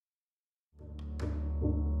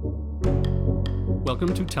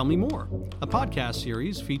Welcome to Tell Me More, a podcast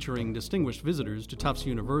series featuring distinguished visitors to Tufts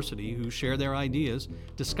University who share their ideas,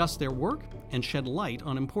 discuss their work, and shed light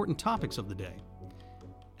on important topics of the day.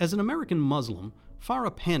 As an American Muslim,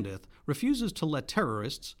 Farah Pandith refuses to let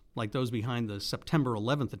terrorists, like those behind the September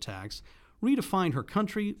 11th attacks, redefine her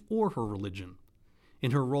country or her religion.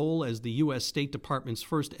 In her role as the U.S. State Department's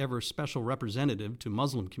first ever special representative to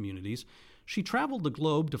Muslim communities, she traveled the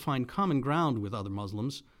globe to find common ground with other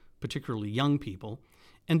Muslims, particularly young people,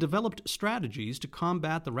 and developed strategies to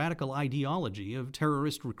combat the radical ideology of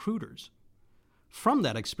terrorist recruiters. From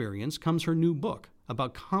that experience comes her new book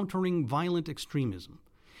about countering violent extremism.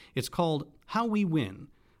 It's called How We Win: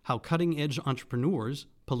 How Cutting-Edge Entrepreneurs,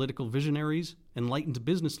 Political Visionaries, Enlightened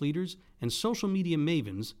Business Leaders, and Social Media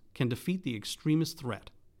Mavens Can Defeat the Extremist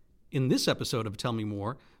Threat. In this episode of Tell Me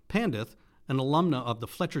More, Pandith, an alumna of the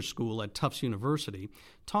Fletcher School at Tufts University,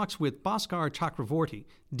 talks with Bhaskar Chakravorty,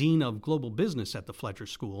 Dean of Global Business at the Fletcher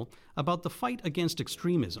School, about the fight against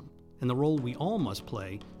extremism and the role we all must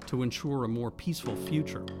play to ensure a more peaceful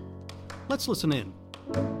future. Let's listen in.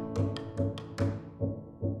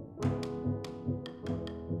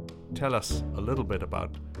 Tell us a little bit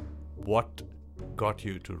about what got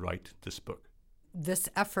you to write this book. This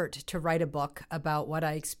effort to write a book about what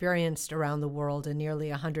I experienced around the world in nearly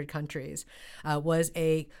 100 countries was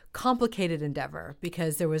a complicated endeavor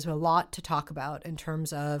because there was a lot to talk about in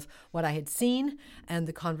terms of what I had seen and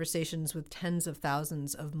the conversations with tens of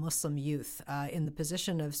thousands of Muslim youth. In the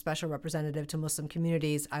position of special representative to Muslim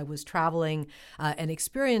communities, I was traveling and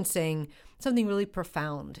experiencing something really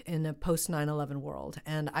profound in a post 9/11 world.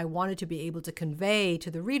 And I wanted to be able to convey to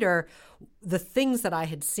the reader the things that I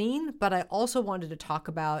had seen, but I also wanted to talk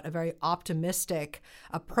about a very optimistic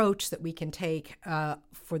approach that we can take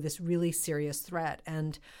for this really serious threat.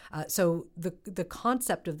 And so the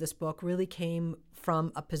concept of this book really came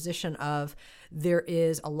from a position of there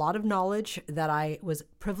is a lot of knowledge that I was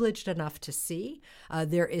privileged enough to see.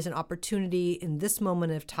 There is an opportunity in this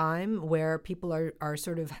moment of time where people are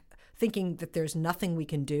sort of thinking that there's nothing we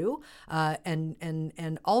can do.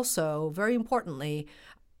 And also, very importantly,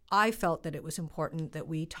 I felt that it was important that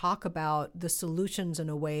we talk about the solutions in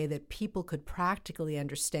a way that people could practically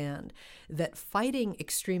understand that fighting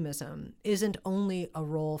extremism isn't only a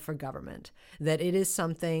role for government, that it is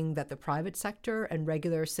something that the private sector and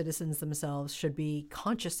regular citizens themselves should be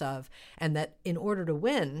conscious of, and that in order to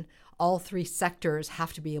win, all three sectors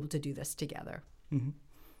have to be able to do this together. Mm-hmm.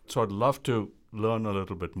 So I'd love to learn a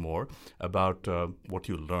little bit more about what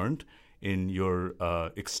you learned in your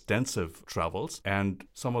extensive travels and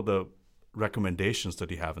some of the recommendations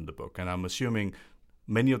that you have in the book. And I'm assuming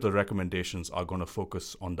many of the recommendations are going to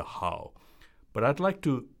focus on the how. But I'd like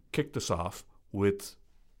to kick this off with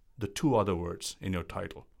the two other words in your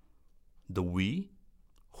title. The we.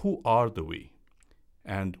 Who are the we?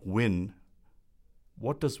 And win.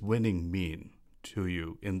 What does winning mean to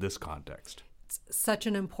you in this context? Such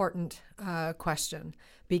an important question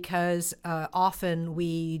because often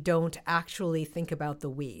we don't actually think about the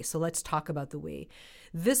we. So let's talk about the we.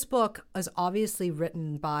 This book is obviously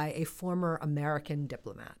written by a former American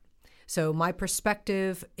diplomat. So my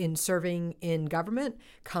perspective in serving in government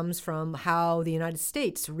comes from how the United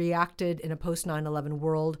States reacted in a post 9/11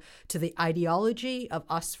 world to the ideology of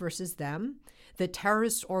us versus them. The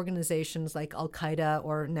terrorist organizations like Al-Qaeda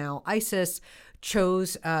or now ISIS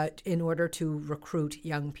chose in order to recruit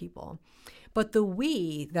young people. But the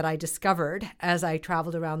we that I discovered as I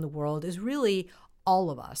traveled around the world is really all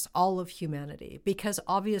of us, all of humanity, because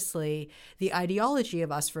obviously the ideology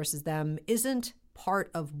of us versus them isn't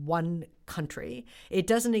part of one country. It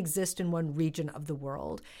doesn't exist in one region of the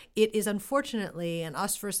world. It is unfortunately an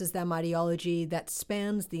us versus them ideology that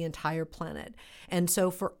spans the entire planet. And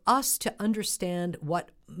so for us to understand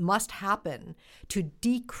what must happen to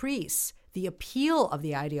decrease the appeal of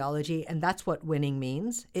the ideology, and that's what winning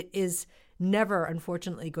means, it is never,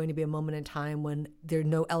 unfortunately, going to be a moment in time when there are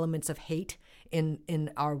no elements of hate in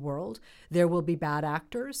our world. There will be bad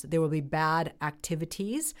actors, there will be bad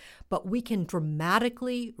activities, but we can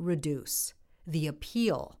dramatically reduce the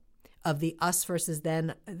appeal of the us versus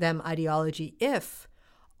them ideology if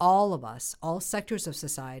all of us, all sectors of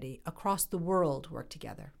society across the world work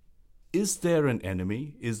together. Is there an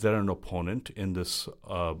enemy? Is there an opponent in this,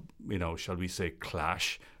 shall we say,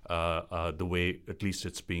 clash, the way at least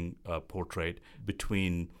it's being portrayed,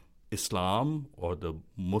 between Islam or the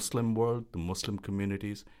Muslim world, the Muslim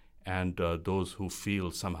communities, and those who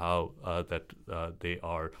feel somehow that they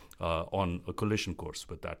are on a collision course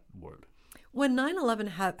with that world? When 9/11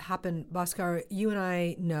 happened, Bhaskar, you and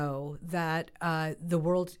I know that the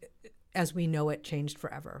world as we know it changed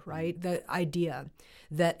forever, right? The idea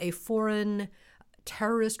that a foreign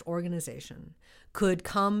terrorist organization could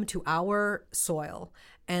come to our soil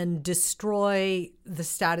and destroy the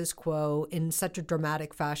status quo in such a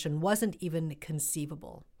dramatic fashion wasn't even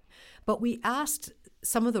conceivable. But we asked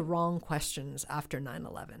some of the wrong questions after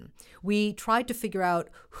 9/11. We tried to figure out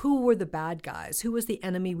who were the bad guys, who was the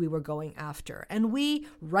enemy we were going after. And we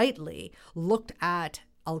rightly looked at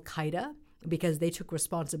Al-Qaeda because they took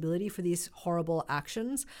responsibility for these horrible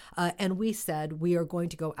actions. And we said, we are going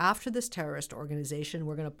to go after this terrorist organization.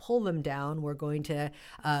 We're going to pull them down. We're going to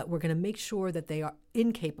make sure that they are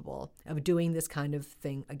incapable of doing this kind of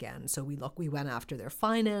thing again. So we went after their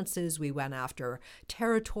finances. We went after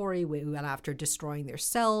territory. We went after destroying their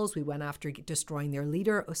cells. We went after destroying their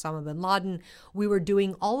leader, Osama bin Laden. We were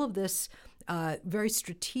doing all of this very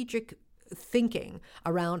strategic thinking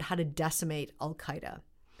around how to decimate Al-Qaeda.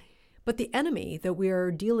 But the enemy that we are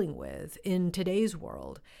dealing with in today's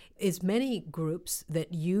world is many groups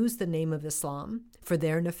that use the name of Islam for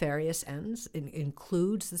their nefarious ends. It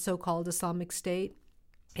includes the so-called Islamic State.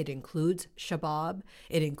 It includes Shabab.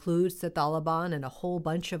 It includes the Taliban and a whole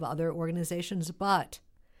bunch of other organizations. But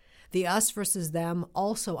the us versus them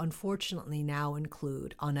also, unfortunately, now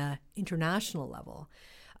include, on an international level,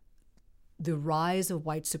 the rise of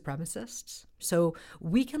white supremacists. So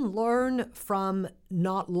we can learn from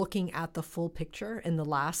not looking at the full picture in the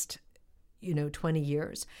last 20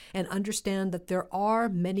 years and understand that there are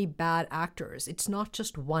many bad actors. It's not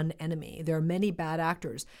just one enemy. There are many bad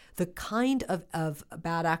actors. The kind of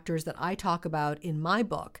bad actors that I talk about in my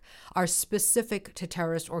book are specific to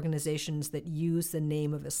terrorist organizations that use the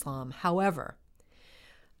name of Islam. However,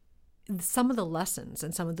 some of the lessons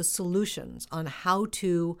and some of the solutions on how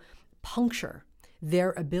to puncture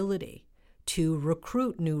their ability to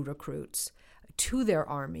recruit new recruits to their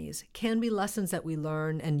armies can be lessons that we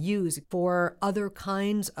learn and use for other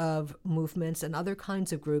kinds of movements and other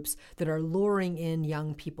kinds of groups that are luring in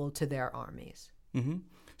young people to their armies. Mm-hmm.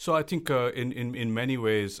 So I think in many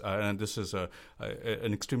ways, and this is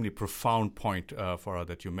an extremely profound point, Farah,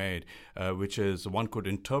 that you made, which is one could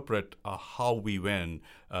interpret How We Win,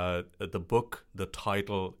 the book, the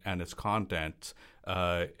title, and its contents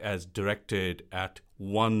as directed at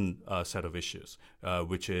one set of issues,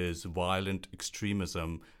 which is violent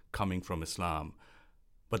extremism coming from Islam.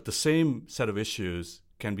 But the same set of issues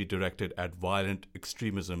can be directed at violent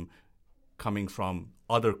extremism coming from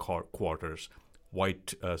other quarters,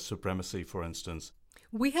 white supremacy, for instance.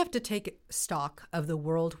 We have to take stock of the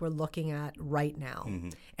world we're looking at right now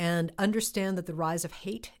and understand that the rise of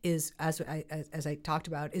hate is, as I talked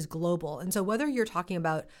about, is global. And so whether you're talking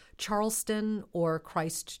about Charleston or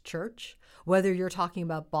Christchurch, whether you're talking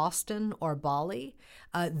about Boston or Bali,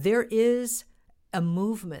 there is a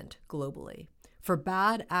movement globally for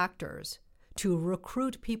bad actors to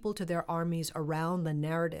recruit people to their armies around the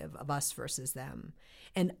narrative of us versus them.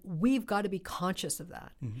 And we've got to be conscious of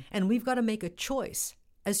that. And we've got to make a choice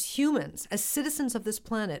as humans, as citizens of this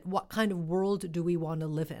planet. What kind of world do we want to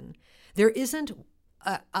live in? There isn't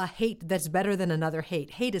a hate that's better than another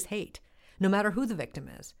hate. Hate is hate, no matter who the victim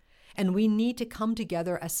is. And we need to come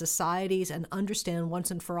together as societies and understand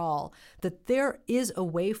once and for all that there is a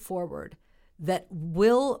way forward that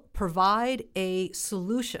will provide a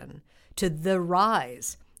solution to the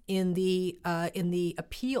rise in the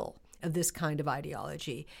appeal of this kind of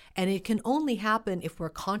ideology. And it can only happen if we're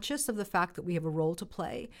conscious of the fact that we have a role to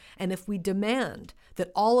play, and if we demand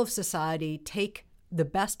that all of society take the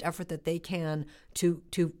best effort that they can to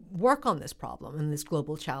work on this problem and this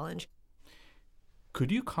global challenge.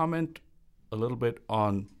 Could you comment a little bit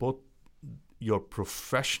on both your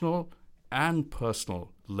professional and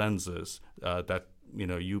personal lenses that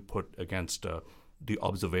you put against the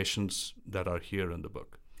observations that are here in the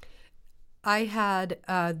book? I had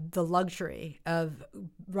the luxury of,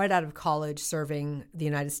 right out of college, serving the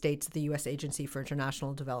United States at the U.S. Agency for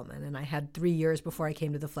International Development. And I had 3 years before I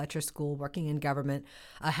came to the Fletcher School working in government.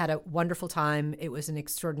 I had a wonderful time. It was an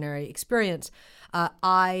extraordinary experience.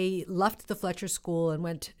 I left the Fletcher School and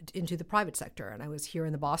went into the private sector. And I was here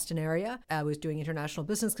in the Boston area. I was doing international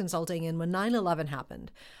business consulting. And when 9/11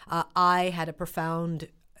 happened, I had a profound,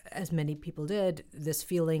 as many people did, this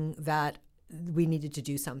feeling that we needed to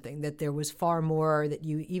do something, that there was far more that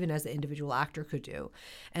you, even as an individual actor, could do.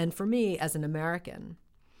 And for me, as an American,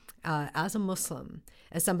 as a Muslim,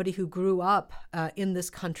 as somebody who grew up in this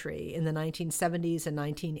country in the 1970s and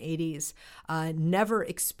 1980s, never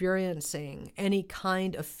experiencing any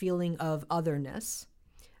kind of feeling of otherness,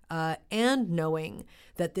 and knowing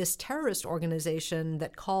that this terrorist organization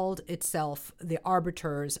that called itself the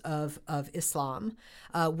Arbiters of Islam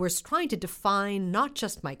was trying to define not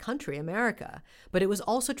just my country, America, but it was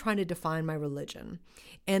also trying to define my religion.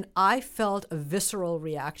 And I felt a visceral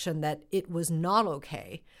reaction that it was not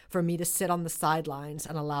okay for me to sit on the sidelines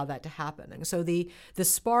and allow that to happen. And so the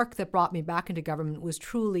spark that brought me back into government was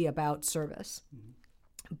truly about service. Mm-hmm.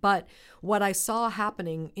 But what I saw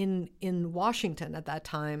happening in Washington at that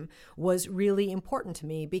time was really important to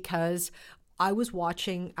me, because I was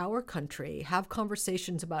watching our country have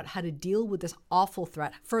conversations about how to deal with this awful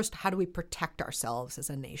threat. First, how do we protect ourselves as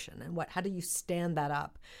a nation, and how do you stand that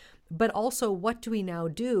up? But also, what do we now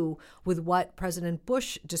do with what President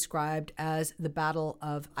Bush described as the battle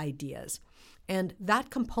of ideas? And that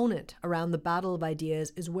component around the battle of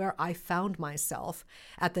ideas is where I found myself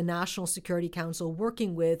at the National Security Council,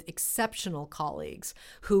 working with exceptional colleagues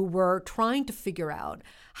who were trying to figure out,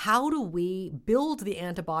 how do we build the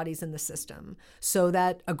antibodies in the system so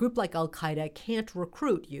that a group like Al-Qaeda can't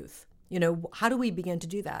recruit youth? How do we begin to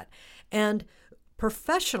do that? And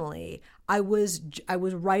professionally, I was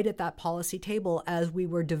right at that policy table as we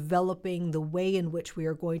were developing the way in which we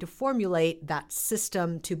are going to formulate that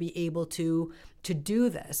system to be able to do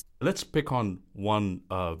this. Let's pick on one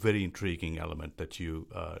very intriguing element that you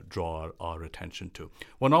draw our attention to.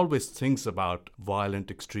 One always thinks about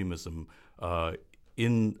violent extremism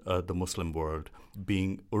in the Muslim world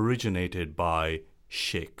being originated by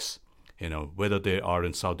sheikhs. Whether they are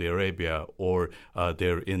in Saudi Arabia or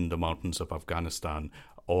they're in the mountains of Afghanistan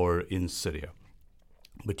or in Syria.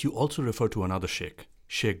 But you also refer to another sheikh,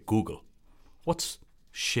 Sheikh Google. What's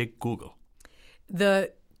Sheikh Google?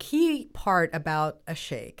 The key part about a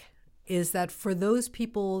sheikh is that for those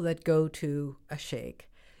people that go to a sheikh,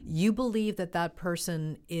 you believe that that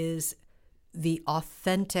person is the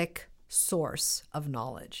authentic source of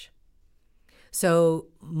knowledge. So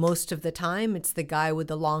most of the time, it's the guy with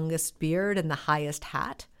the longest beard and the highest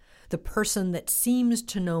hat, the person that seems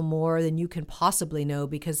to know more than you can possibly know,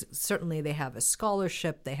 because certainly they have a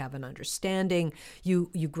scholarship, they have an understanding. You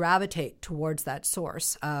gravitate towards that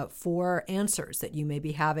source for answers that you may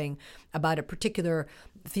be having about a particular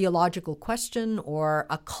theological question or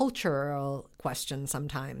a cultural question.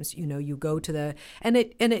 Sometimes, you go to and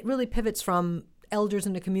it really pivots from elders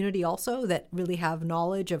in the community also that really have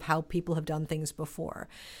knowledge of how people have done things before.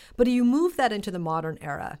 But you move that into the modern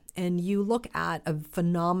era and you look at a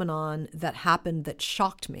phenomenon that happened that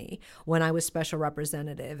shocked me when I was special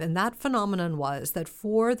representative. And that phenomenon was that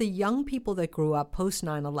for the young people that grew up post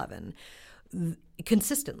 9/11,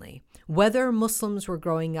 consistently, whether Muslims were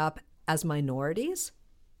growing up as minorities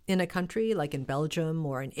in a country like in Belgium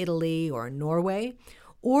or in Italy or in Norway,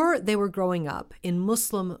 or they were growing up in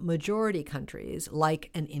Muslim majority countries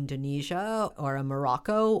like an Indonesia or a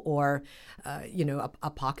Morocco or,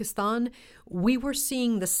 a Pakistan, we were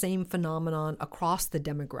seeing the same phenomenon across the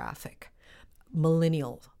demographic.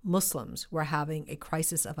 Millennial Muslims were having a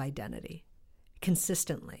crisis of identity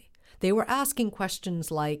consistently. They were asking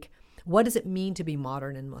questions like, what does it mean to be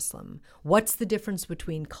modern and Muslim? What's the difference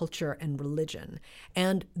between culture and religion?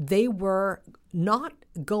 And they were not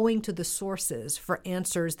going to the sources for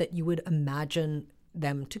answers that you would imagine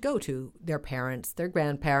them to go to. Their parents, their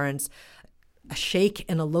grandparents, a sheikh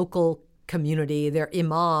in a local community, their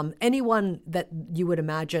imam, anyone that you would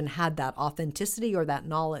imagine had that authenticity or that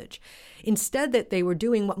knowledge. Instead, that they were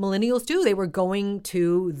doing what millennials do. They were going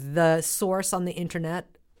to the source on the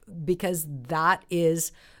internet because that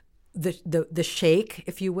is the sheikh,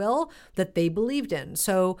 if you will, that they believed in.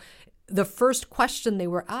 So the first question they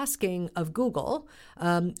were asking of Google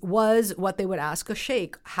was what they would ask a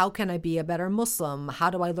sheikh. How can I be a better Muslim? How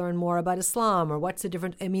do I learn more about Islam? Or what's the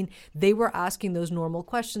difference? They were asking those normal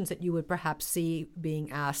questions that you would perhaps see being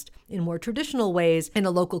asked in more traditional ways in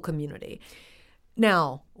a local community.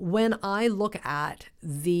 Now, when I look at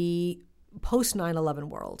the post 9/11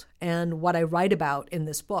 world, and what I write about in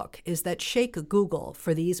this book is that Sheikh Google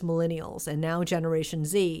for these millennials and now Generation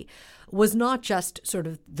Z was not just sort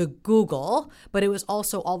of the Google, but it was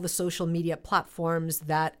also all the social media platforms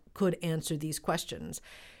that could answer these questions.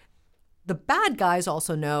 The bad guys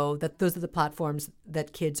also know that those are the platforms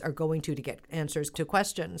that kids are going to get answers to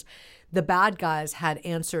questions. The bad guys had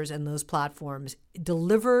answers in those platforms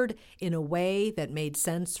delivered in a way that made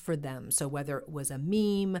sense for them. So whether it was a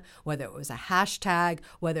meme, whether it was a hashtag,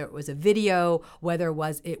 whether it was a video, whether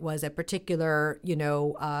it was a particular,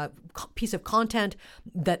 piece of content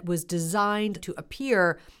that was designed to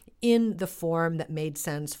appear in the form that made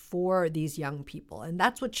sense for these young people. And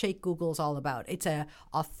that's what Sheikh Google is all about. It's an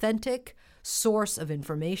authentic source of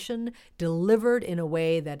information delivered in a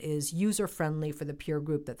way that is user-friendly for the peer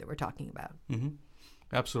group that they were talking about. Mm-hmm.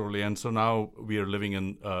 Absolutely. And so now we are living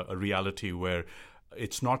in a reality where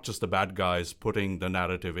it's not just the bad guys putting the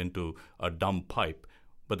narrative into a dumb pipe,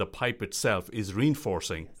 but the pipe itself is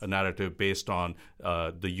reinforcing a narrative based on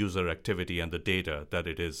the user activity and the data that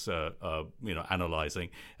it is analyzing.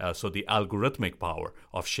 So the algorithmic power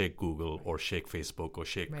of Shake Google or Shake Facebook or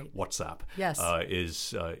Shake WhatsApp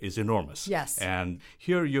is enormous. Yes. And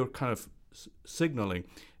here you're kind of signaling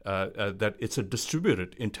that it's a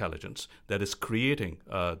distributed intelligence that is creating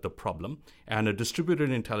the problem, and a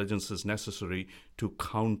distributed intelligence is necessary to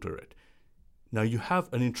counter it. Now, you have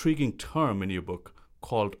an intriguing term in your book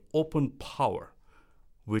called open power,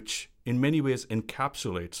 which in many ways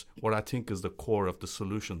encapsulates what I think is the core of the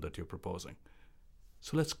solution that you're proposing.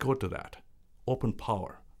 So let's go to that. Open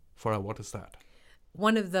power. Farah, what is that?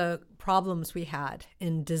 One of the problems we had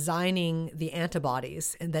in designing the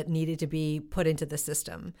antibodies that needed to be put into the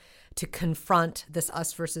system to confront this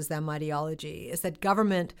us versus them ideology is that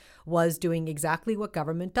government was doing exactly what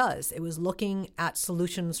government does. It was looking at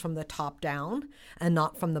solutions from the top down and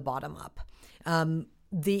not from the bottom up.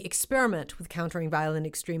 The experiment with countering violent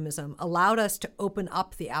extremism allowed us to open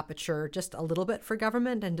up the aperture just a little bit for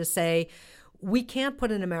government and to say, we can't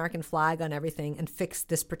put an American flag on everything and fix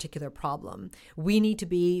this particular problem. We need to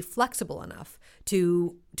be flexible enough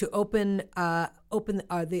to open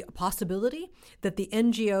the possibility that the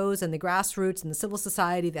NGOs and the grassroots and the civil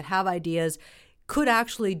society that have ideas could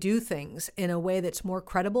actually do things in a way that's more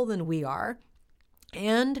credible than we are,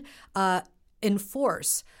 and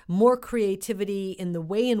enforce more creativity in the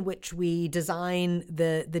way in which we design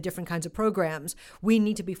the different kinds of programs. We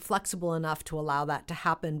need to be flexible enough to allow that to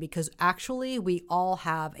happen because actually we all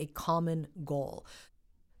have a common goal.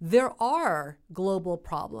 There are global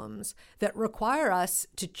problems that require us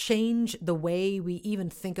to change the way we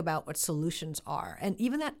even think about what solutions are. And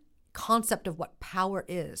even that concept of what power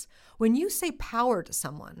is. When you say power to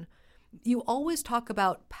someone, you always talk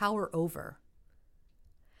about power over.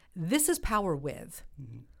 This is power with.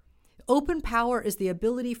 Mm-hmm. Open power is the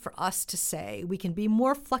ability for us to say we can be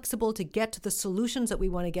more flexible to get to the solutions that we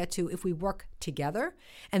want to get to if we work together.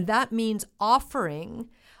 And that means offering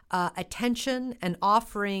attention and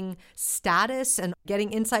offering status and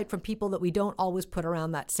getting insight from people that we don't always put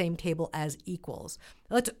around that same table as equals.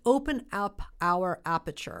 Let's open up our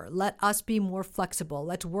aperture. Let us be more flexible.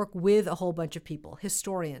 Let's work with a whole bunch of people,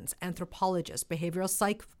 historians, anthropologists, behavioral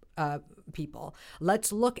psych people.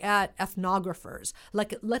 Let's look at ethnographers.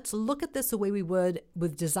 Let's look at this the way we would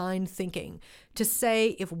with design thinking to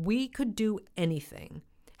say, if we could do anything,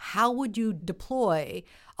 how would you deploy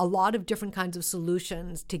a lot of different kinds of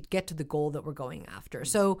solutions to get to the goal that we're going after?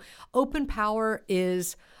 So open power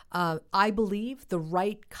is, I believe, the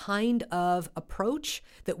right kind of approach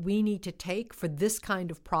that we need to take for this kind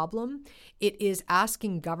of problem. It is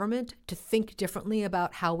asking government to think differently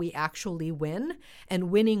about how we actually win, and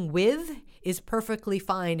winning with is perfectly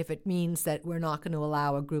fine if it means that we're not going to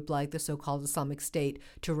allow a group like the so-called Islamic State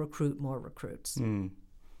to recruit more recruits.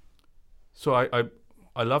 So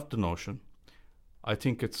I love the notion. I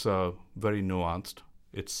think it's very nuanced.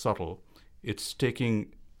 It's subtle. It's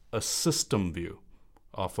taking a system view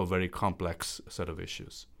of a very complex set of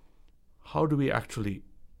issues. How do we actually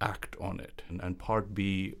act on it? And part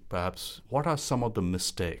B, perhaps, what are some of the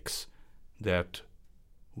mistakes that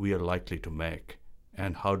we are likely to make,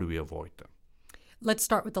 and how do we avoid them? Let's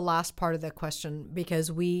start with the last part of that question,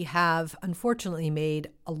 because we have unfortunately made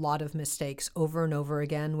a lot of mistakes over and over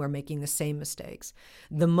again. We're making the same mistakes.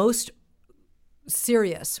 The most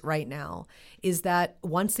serious right now is that,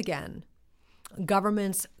 once again,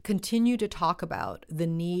 governments continue to talk about the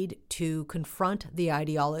need to confront the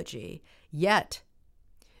ideology, yet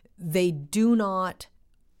they do not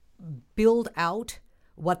build out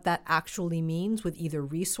what that actually means with either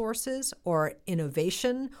resources or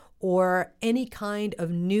innovation or any kind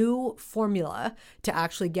of new formula to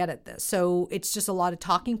actually get at this. So it's just a lot of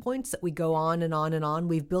talking points that we go on and on and on.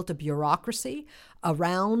 We've built a bureaucracy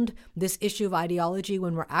around this issue of ideology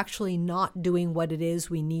when we're actually not doing what it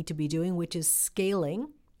is we need to be doing, which is scaling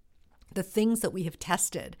the things that we have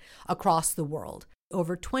tested across the world.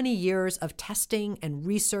 Over 20 years of testing and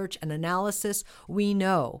research and analysis, we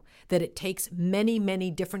know that it takes many,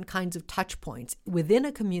 many different kinds of touch points within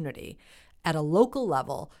a community at a local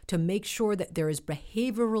level to make sure that there is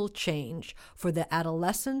behavioral change for the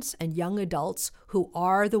adolescents and young adults who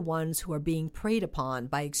are the ones who are being preyed upon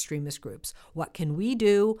by extremist groups. What can we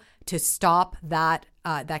do to stop that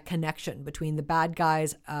connection between the bad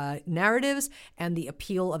guys' narratives and the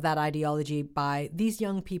appeal of that ideology by these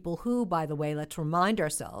young people who, by the way, let's remind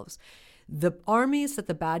ourselves, The armies that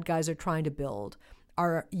the bad guys are trying to build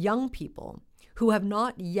are young people who have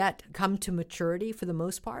not yet come to maturity for the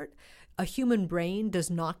most part. A human brain does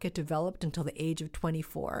not get developed until the age of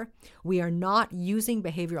 24. We are not using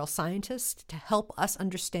behavioral scientists to help us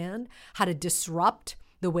understand how to disrupt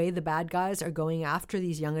the way the bad guys are going after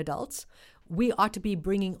these young adults. We ought to be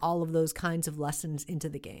bringing all of those kinds of lessons into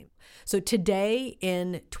the game. So today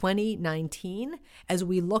in 2019, as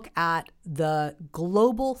we look at the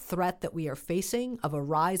global threat that we are facing of a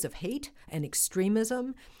rise of hate and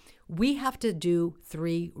extremism, we have to do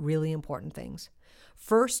three really important things.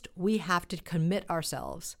 First, we have to commit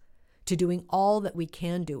ourselves to doing all that we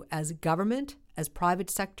can do as government, as private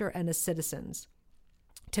sector, and as citizens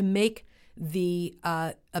to make the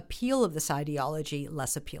appeal of this ideology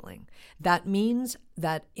less appealing. That means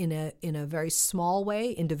that in a very small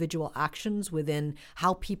way, individual actions within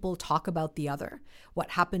how people talk about the other,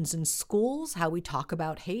 what happens in schools, how we talk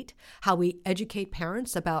about hate, how we educate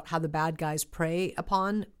parents about how the bad guys prey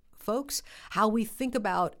upon folks, how we think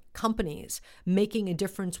about companies making a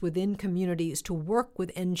difference within communities to work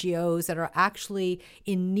with NGOs that are actually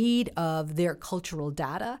in need of their cultural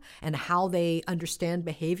data and how they understand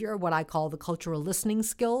behavior, what I call the cultural listening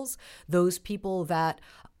skills, those people that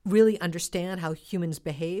really understand how humans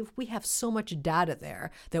behave. We have so much data there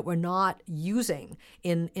that we're not using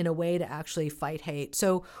in a way to actually fight hate.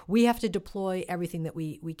 So we have to deploy everything that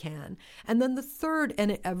we can. And then the third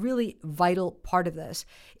and a really vital part of this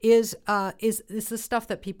is the stuff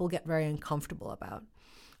that people get very uncomfortable about.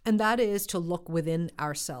 And that is to look within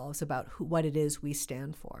ourselves about what it is we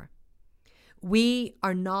stand for. We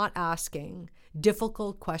are not asking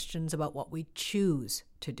difficult questions about what we choose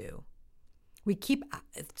to do. We keep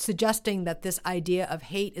suggesting that this idea of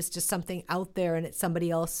hate is just something out there and it's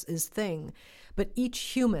somebody else's thing. But each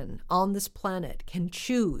human on this planet can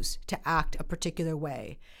choose to act a particular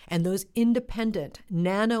way. And those independent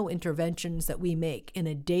nano interventions that we make in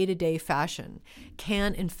a day-to-day fashion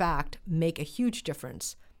can, in fact, make a huge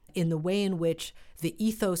difference in the way in which the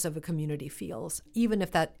ethos of a community feels, even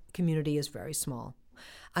if that community is very small.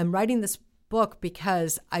 I'm writing this book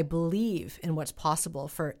because I believe in what's possible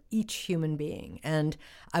for each human being. And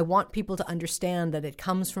I want people to understand that it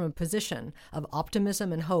comes from a position of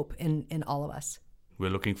optimism and hope in all of us. We're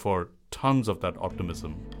looking for tons of that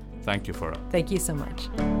optimism. Thank you, Farah. Thank you so much.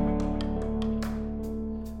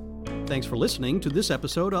 Thanks for listening to this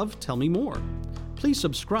episode of Tell Me More. Please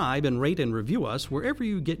subscribe and rate and review us wherever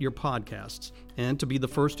you get your podcasts. And to be the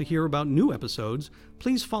first to hear about new episodes,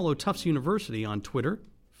 please follow Tufts University on Twitter,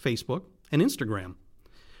 Facebook, and Instagram.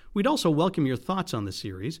 We'd also welcome your thoughts on the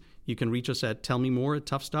series. You can reach us at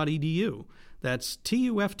tellmemore@tufts.edu. That's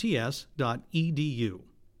tufts.edu.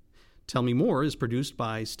 Tell Me More is produced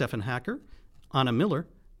by Stefan Hacker, Anna Miller,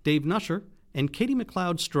 Dave Nusher, and Katie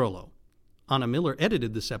McLeod-Strollo. Anna Miller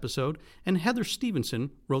edited this episode, and Heather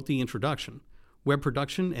Stevenson wrote the introduction. Web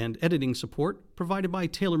production and editing support provided by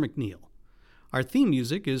Taylor McNeil. Our theme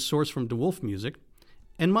music is sourced from DeWolf Music,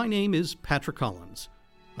 and my name is Patrick Collins.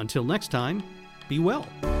 Until next time, be well.